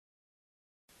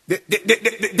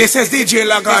This is DJ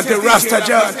Logon, the Rasta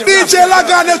Judge. DJ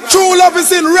Logon, the true love is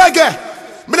in reggae.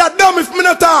 Me not dumb if me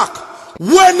not talk.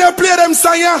 When they play them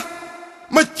song, yeah,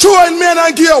 me join me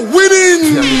and give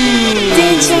winning.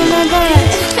 DJ Logon,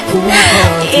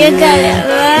 you got it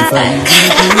right.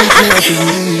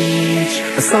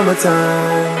 The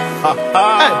summertime.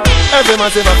 Every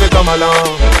man say to come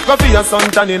along. Go for your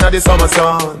suntan in the summer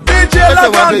sun. DJ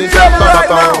Logon, right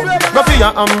now. Go for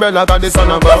your umbrella 'cause the sun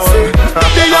a burn.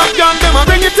 The young girl them a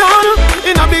bring it on.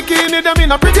 In a bikini them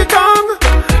in a pretty tongue.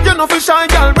 You know for shy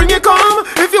girl bring it come.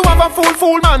 If you have a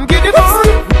fool man get it on.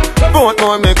 Both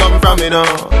more may come from me now.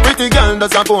 Pretty girl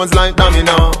does a pose like dummy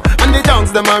now. And the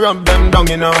dogs them a rub them down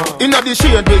you know. In a the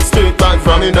shade with straight back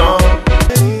from me now.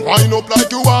 Wind up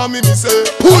like you want me say.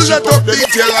 Pull that up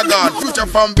DJ Logon, future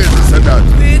fan business and that.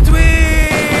 Between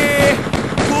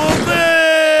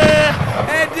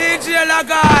hey DJ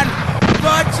Logon,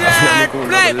 budget,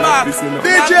 playback.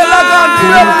 DJ Logon,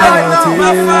 right now.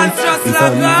 My fans just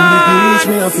Logon.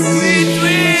 Between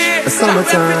the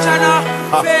summertime.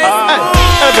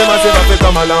 Every man say to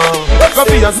come along. Go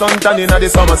for your suntan in the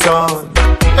summer sun.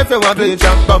 If you want to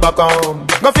jack, go back home.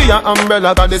 Go for your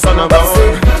umbrella 'cause the sun a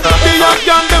burn. The young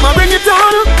girl them a bring it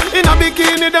on. In a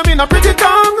bikini them in a pretty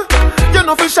tongue. You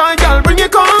know for shy girl bring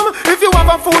it come. If you have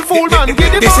a fool man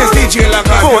get it on. This is DJ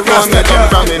Logon, both man may come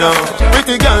from me now.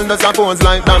 Pretty girl does a pose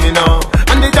like dummy now.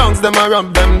 And the dogs them a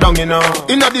rub them down you know.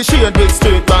 In a the shade with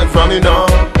straight back from me now.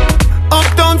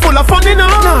 Uptown full of fun you know.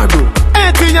 Nah bro,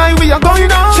 ATI we are going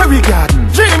now. Cherry Garden,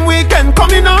 Dream Weekend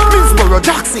coming now. Minsboro,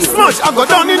 Jackson, Smush I go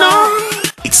down you know.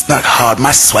 It's not hard,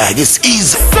 my swag is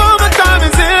easy. Summertime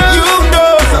is here, you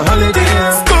know. It's a holiday.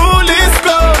 School is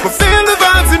closed, but feel the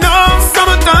vibes, you know.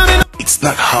 Summertime in It's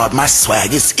not hard, my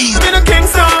swag is easy. a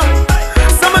Kingston.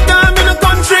 Summertime in a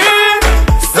country.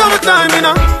 Summertime in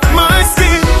a my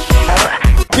city.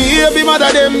 Baby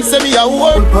mother them say me a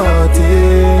work party.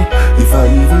 If I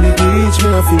even reach me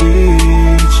I feel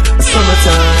reach.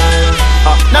 Summertime.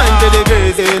 90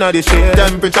 degrees in the shade,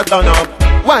 temperature turn up.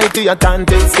 Whitey a tan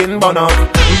till skin burn up.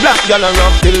 Black gal a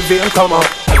rub till vein come up.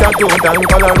 Tattoo and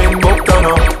coloring book turn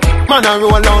up. Man a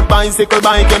roll out bicycle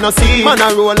bike you no see. Man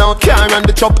a roll out car and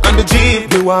the truck and the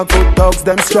jeep. You walk foot dogs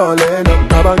them strolling.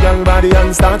 Grab a gal body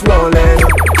and start rolling.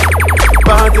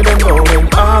 Party them going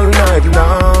all night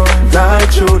long, right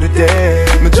through the day.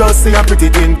 Me just see a pretty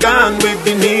thing gone with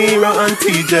De Niro and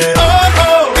TJ.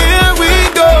 Oh, here we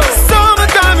go.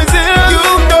 Summertime is here, you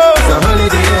know. It's a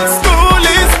holiday. School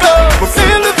is closed, but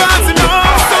feel the vibes, you know.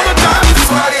 Summertime is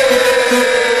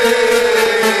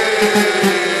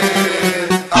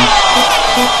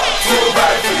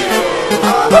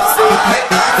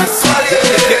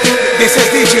This is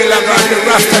DJ Logon, the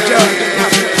Rasta Judge.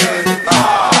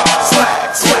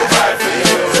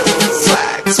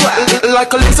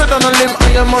 like a lizard on a limb,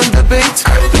 I am on the beat.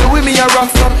 You with me, I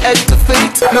rock from head to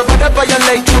feet. Nobody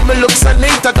violate you, me looks so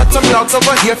neat. I got some dogs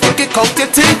over here, kick out your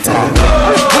teeth.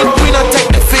 We not take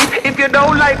defeat. If you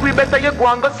don't like, we better you go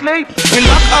and go sleep. We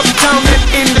lock up town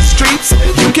and in the streets.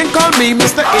 You can call me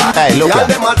Mr. In. Hey, look Y'all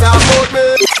them a talk about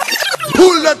me.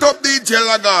 Pull that up DJ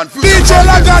Logon. DJ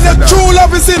Logon, the true love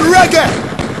is in reggae.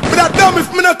 Me not dumb if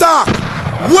me not talk.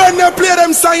 When they play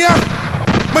them song, yeah,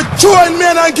 me join me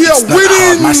and give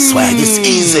winning. My swag is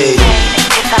easy.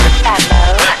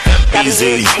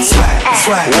 Easy.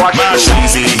 Swag. Watch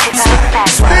easy.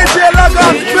 DJ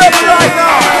Logon, ready right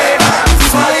now.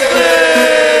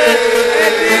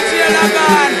 DJ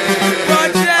Logon,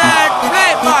 budget,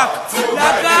 playback,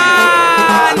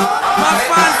 Logon, my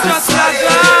fans just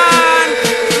Logon,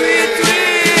 tweet,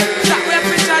 chat with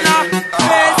picture now,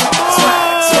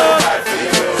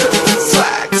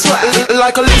 Swag.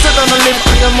 Like a lizard on a limb, I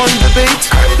am on the beat.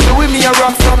 You with me, I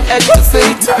rock from head to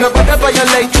feet. Nobody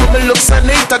violate you, me looks so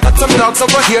neat. I got some dogs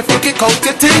over here, kick out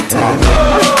your teeth.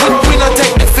 We not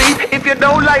take defeat. If you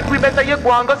don't like, we better you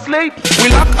go and go sleep. We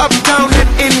lock up town and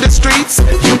in the streets.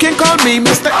 You can call me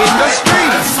Mr. Industry.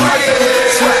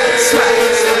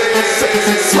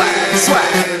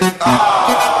 Swag.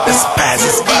 This pass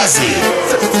is easy.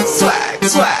 Swag.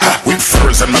 With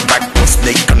furs on my back,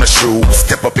 snake on the shoe.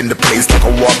 Step up in the place like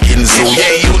a walk-in zoo.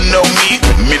 Yeah, you know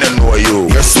me don't know you.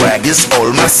 Your swag is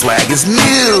old, my swag is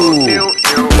new.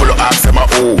 Polo ask them my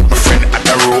friend at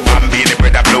the row, I'm being the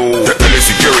bread of blue. The early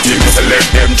security, Mr. let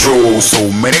them through. So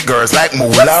many girls like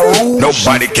Moolah.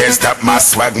 Nobody can stop my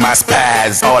swag, my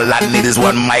spaz. All I need is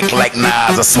one mic like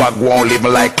Nas. A swag won't leave me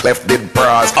like Clef did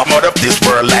bras. I'm out of this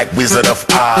world like Wizard of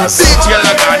Oz. DJ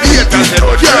Logon, here to the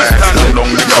Stand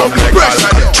along the club like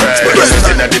Alcatraz. But this is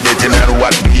in the dating and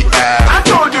what we have. I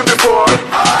told you before.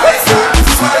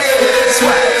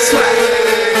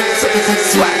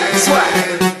 Swag.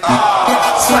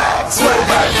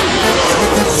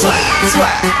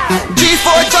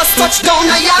 G4 just touched down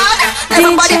the yard.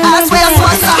 Everybody asks where I'm so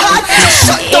hot. Just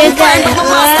shut down time with my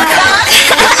mastercard.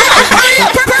 Hurry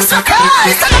up, press your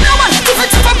cars. I don't know what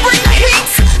tifa bring the heat.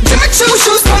 Jimmy Choo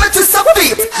shoes coming to some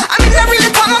beat. I mean, I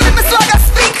really come on, me swag I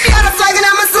speak. Yeah, the flag and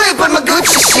I'm asleep with my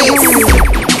Gucci sheets.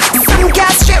 Some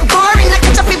gas straight roaring. I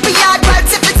catch up in the yard while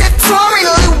tip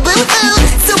touring.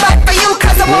 Too bad for you,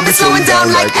 cause I won't be slowing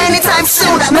down like anytime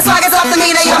soon. My swag is off the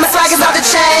meter, yeah, my swag is off the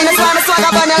chain. That's why my swag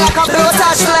up on it like a blue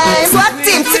touch flame. SWAT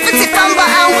team, tiffy, fambo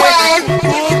and Wayne.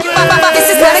 This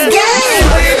is not a game.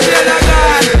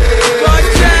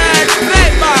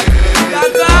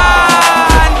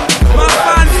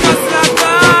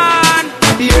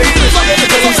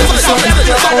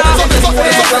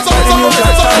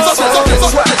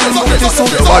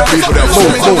 Bad people there,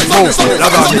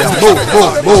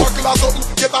 move.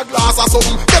 Get a glass or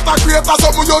something, get a crate or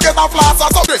something, you get a flask or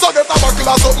something. So get a buckle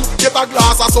or something, get a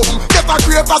glass or something, get a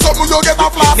crate or something, you get a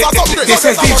flask or something. This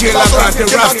is DJ Lagan,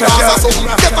 the Rasta.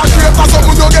 Get a crate or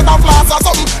something, you get a flask or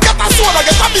something. Get a soda,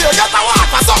 get a beer, get a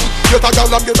water or something. Get a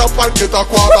gallon, get a pint, get a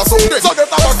quart or something. So get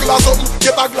a buckle or something,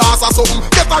 get a glass or something,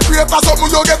 get a crate or something,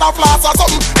 you get a flask or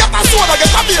something. Get a soda,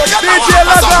 get a beer, get a water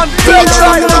or something. Get a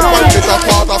gallon, get a pint, get a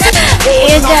quart or something.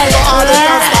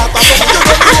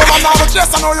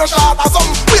 Just I know you're short or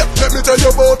something. Wait, let me tell you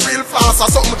about real fast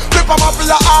or something. Flip them up for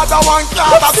your harder one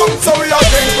class or something. So we a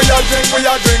drink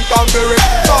and berry.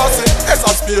 Saucy, it's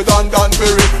a speed and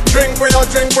danberry. Drink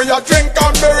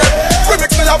and berry. We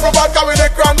mix the apple vodka with the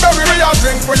cranberry. We a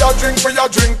drink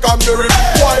and berry.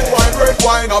 Wine, red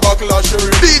wine, a buckle of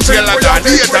sherry. DJ Lagan,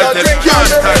 the can't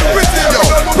stand. Yo,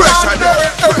 pressure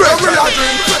there. We a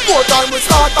drink. More time we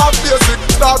start off basic.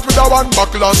 Start with a one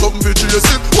buckle and something to chase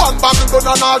it. One buckle done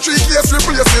and all 3 case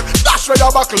replace it. Dash where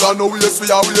your buckle and no waste we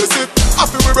a waste it.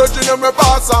 After we virgin and we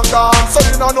pass and gone. So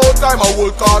in no time I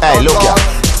will talk and talk.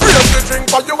 Raise the drink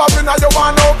but you have been and you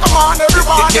want to. Come on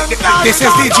everyone and dance. This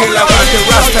is DJ Lagan, the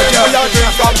Rasta. We a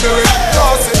drink and berry.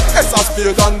 Saucy, it's a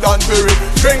speed and danberry.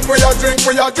 Drink and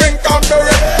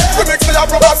berry. We mix the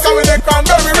apple vodka with the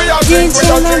cranberry. We a drink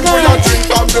and berry.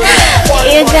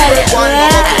 You got it,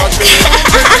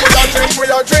 We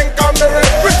a drink and berry.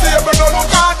 We see if we don't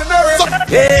look ordinary.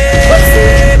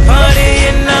 Hey,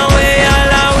 partying now, we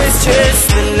all always chase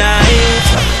the night.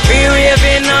 We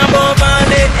raving above all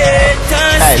the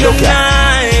haters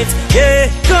unite. Yeah,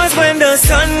 cause when the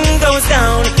sun goes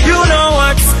down, you know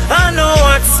what's, I know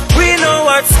what's, we know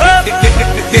what's up.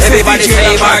 Everybody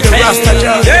say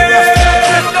bartender.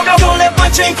 Don't let my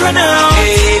drink run out.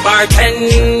 Hey,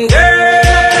 bartender.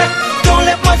 Don't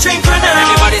let my drink run out.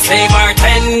 Everybody say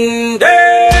bartender.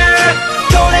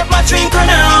 Don't let my drink run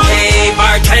out. Hey,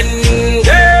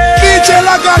 bartender. DJ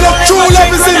Lagan, the true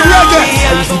love is in reggae.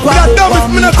 But I dumb if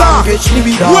me not talk. When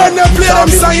they play them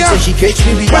song,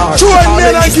 but true and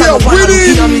men are here with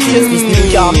it.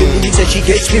 She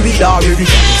catch me with her every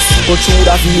time. Go through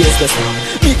that face,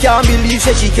 me can't believe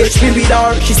she catch me with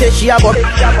her. She said she a got the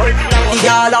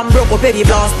girl and broke up every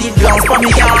blasted blast for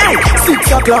me girl.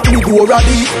 6 o'clock me door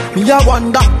ready. Me a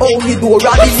wonder how me door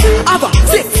ready. Have a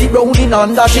sexy brown in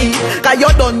under she. Cause you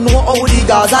don't know how the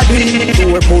guys are doing.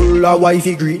 Door full of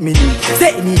wifey greet me.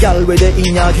 Say me girl where the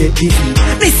in ya get the feel.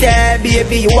 Me say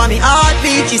baby you want me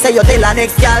heartbeat. She say you tell her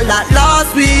next girl that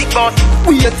last week. But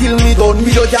wait till me done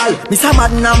with your girl. Me some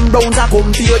mad and browns a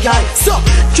come for your girl. So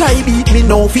try beat me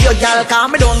now for your girl. Cause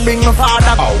me don't bring my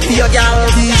father for your girl.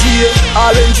 DJ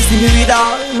all when she see me with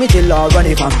her, me tell her run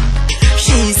it from.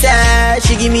 She said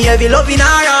she give me every love in her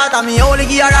heart, and me only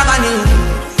give her a money.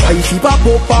 I she pop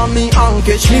up on me and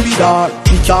catch me with her.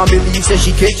 Me can't believe say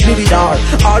she catch me with her.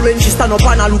 All when she stand up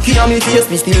and a looking at me face,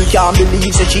 me still can't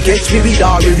believe say she catch me with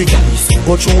her. Every guys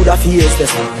go through the face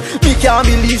test. Me can't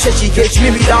believe say she catch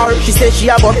me with her. She said she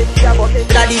a got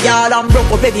daddy girl and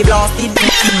broke up every blasted.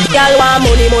 Girl want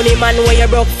money man where you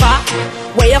broke for.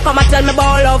 Where you come and tell me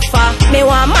about love for. Me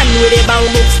want man with a bang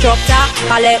book structure.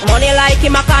 Collect money like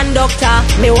him a conductor.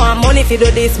 Me want money fi do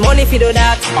this, money fi do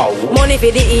that. Money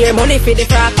fi the ear, money fi the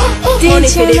frock. Money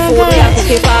fi the food we a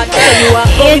cookie pot. So you a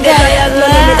come with the trials, no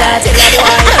me that. Tell that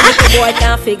boy, the boy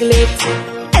can't figure it.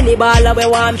 Any baller we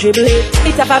want dribble it.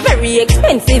 It have a very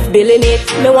expensive bill in it.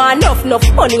 Me want enough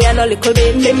money and a little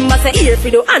bit. Me must say ear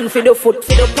for the hand for the foot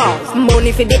for the paws.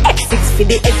 Money for the X6 for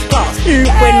the X-Class.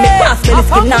 Look when me pass me the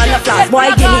skin on the floss.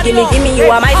 Boy gimme, you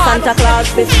are my Santa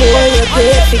Claus. Before you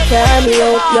get fi carry me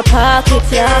out your pocket,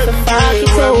 you have to fuck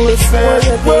it out. Before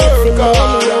you get fi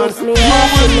money out, me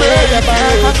have to make your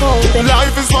bank account.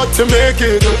 Life is what you make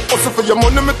it. Also for your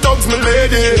money, me thugs, me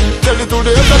lady. Tell it to the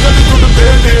head, tell it to the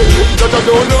belly. Judge I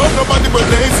don't love nobody but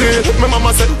lazy. My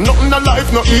mama said nothing in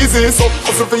life not easy. So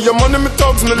hustle for your money, me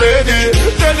thugs, my lady.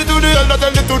 Tell it to the elder,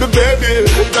 tell it to the baby.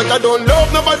 That I don't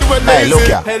love nobody but lazy. Hey, look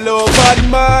ya. Hello, bad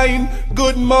mind.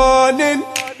 Good morning.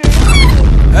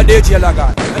 A DJ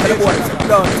logon. The boy is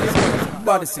done.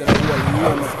 Body say the boy, you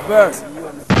on the verse.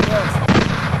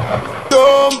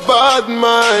 Don't bad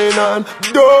mind and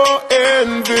don't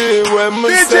envy when me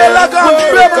DJ say logon,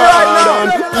 work right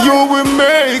hard and you will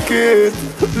make it.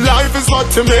 Life is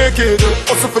what you make it.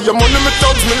 Also for your money, me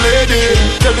thugs, me lady.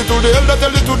 Tell it to the elder,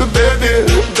 tell it to the baby.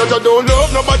 Judge, I don't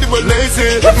love nobody but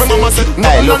lazy. My mama said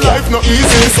nothing in life not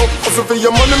easy. So also for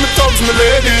your money, me thugs, me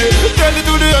lady. Tell it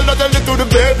to the elder, tell it to the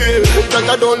baby. Judge,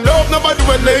 I don't love nobody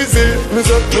but lazy. Me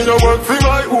say me a work for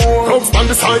my own. Come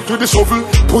stand beside with the shovel.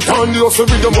 Put on the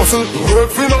hustle with the muscle.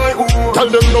 Work for my own. Tell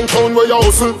them downtown where you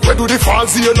hustle. Where do the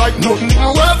falls here like nothing?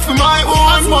 Work for my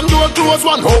own. One door close,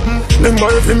 one open. Then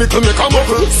my make a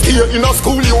muffle. Stay in a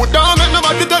school, you don't make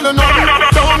nobody tell you nothing.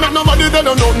 Don't make nobody tell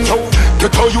you nothing. So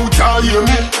get how you can't hear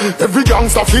me. Every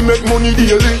gangster fi make money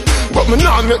daily, but me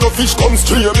nah make no fish come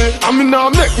straight me. And me nah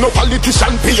make no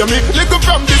politician pay me. Little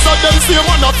from this and them say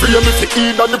wanna free me. Fi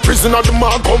either the prison or the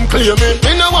man come clear me.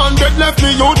 Me no want dead left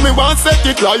me youth, me want set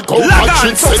it like how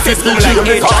Patrick set it to jail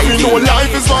me. Cause me know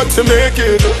life is what to make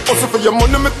it. Also for your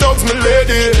money, me thugs, me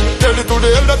lady. Tell it to the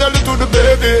elder, tell it to the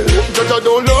baby. Judge, I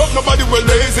don't love nobody but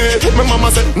lazy. My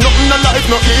mama said nothing in life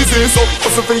not easy. So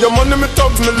also for your money, me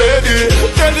thugs, me lady.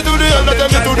 Tell it to the elder, tell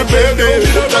it to the baby.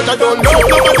 Judge, I don't love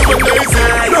nobody but lazy.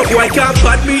 No boy can't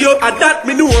bad me up, and that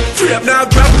me know. Straight now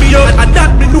grab me up, and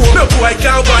that me know. No boy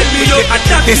can't bad me up, and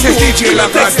that me know. This is DJ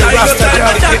Logon, the Rasta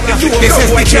Judge. This is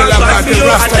DJ Logon, the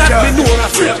Rasta Judge.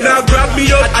 Straight now grab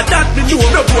me up, and that me know.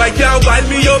 No boy can't bad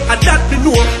me up, and that me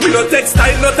know. We no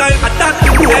textile, no time, and that me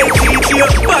know. Hey DJ,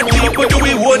 bad people do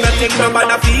we want nothing, no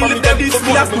man I feel it. Them this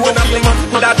we have to want nothing.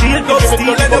 But I feel up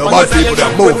still and the bad people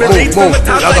that move.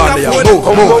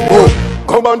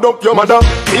 Come and dump your mother.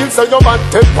 Feel say your man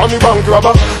take for me bank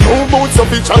robber. No boots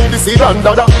up each and this and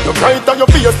dada. You bright on your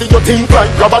face, do you think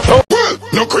like grabber?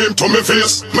 No cream to me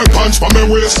face, me punch for me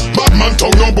waist. Bad man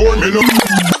tongue no bore me no.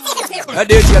 A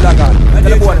DJ logon.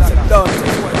 The boy is done.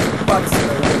 Body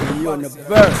say you on the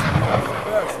verse.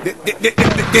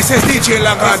 This is DJ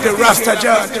Logon, the Rasta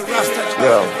Judge.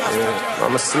 Yo,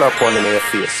 I'm a slap one in your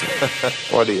face.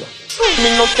 What do you? Me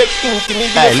no take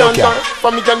intimidation.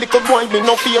 For me, John, the good boy, me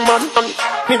no fear man.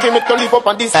 Me be me to live up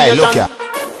on this station.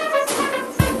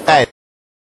 Hey.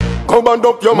 Come and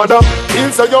up your mother. Feel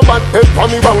say your man head for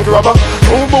me bank robber.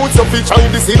 No boots up each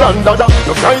and this and dada.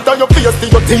 You bright on your face, do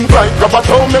you think like grabber?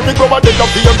 Don't make me go a dead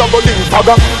of the double-in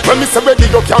fagger. When me say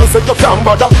ready, you can't say you can't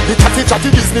bother. The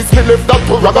chatty business, me left that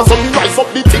to ragga. So me rise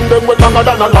up the thing, them well longer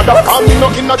than a ladder. Call me no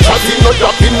in a chatting, no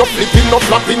yapping, no flipping, no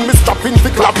flapping. Me strapping, fi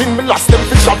clapping, me last them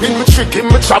fi shopping. Me tricking,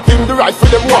 me chopping, the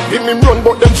rifle them whopping. Him run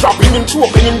but them trapping, him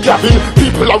choking, him gabbing.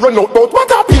 People are run out but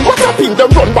what happened?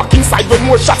 Them run back inside when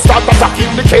more shots start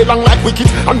attacking. The K-long like wicked,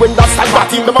 and when that start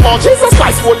batting, them about Jesus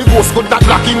Christ, Holy Ghost could not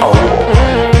lock him.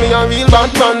 Me a real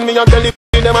bad man, me a tell you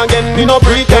them again, me no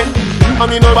pretend. I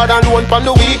me no bad and one on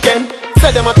the weekend.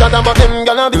 Say them a chat about them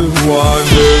gonna be One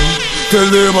them, tell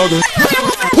them again.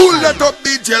 Pull that up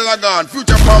DJ Logon,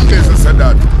 future foundation said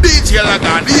that. DJ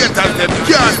Logon, the haters them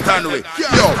can't stand with.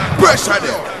 Yo, pressure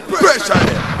them, pressure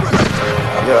them.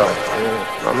 Yo,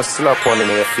 I'm a slap one in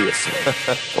your face.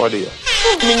 What do you?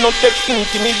 Me no take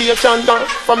intimidation.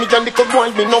 For me and the good boy,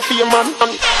 me no fear man.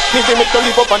 Me say me to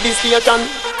live up on this station.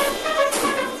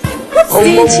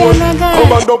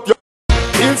 Come and up your.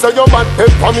 Feel say your man head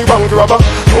for me bank robber.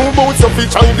 No boots up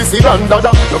each and this and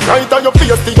dada. You bright on your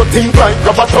face, do you think like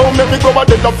grabber? Don't make me go a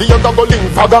dead of the double-in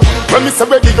fagger. When me say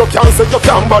ready, you can't say you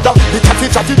can't bother. The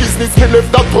chatty business, me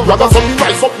left that to ragga. So me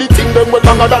rise up the thing, them well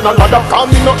longer than a ladder. Call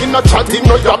me no in a chatting,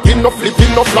 no yapping, no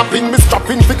flipping, no flapping. Me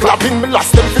strapping, fi clapping, me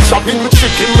last them fi shopping. Me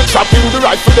tricking, me chopping, the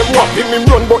rifle them whopping. Him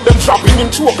run but them trapping, him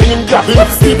choking, him gabbing.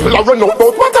 People are run out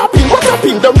but what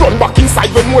happened? Them run back inside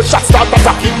when more shots start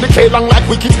attacking. The K-long like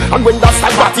wicked, and when that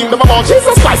start batting, them about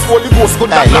Jesus Christ, Holy Ghost could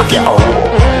not lock him.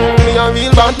 Me a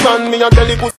real bad man, me a tell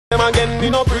you them again, me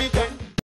no pretend.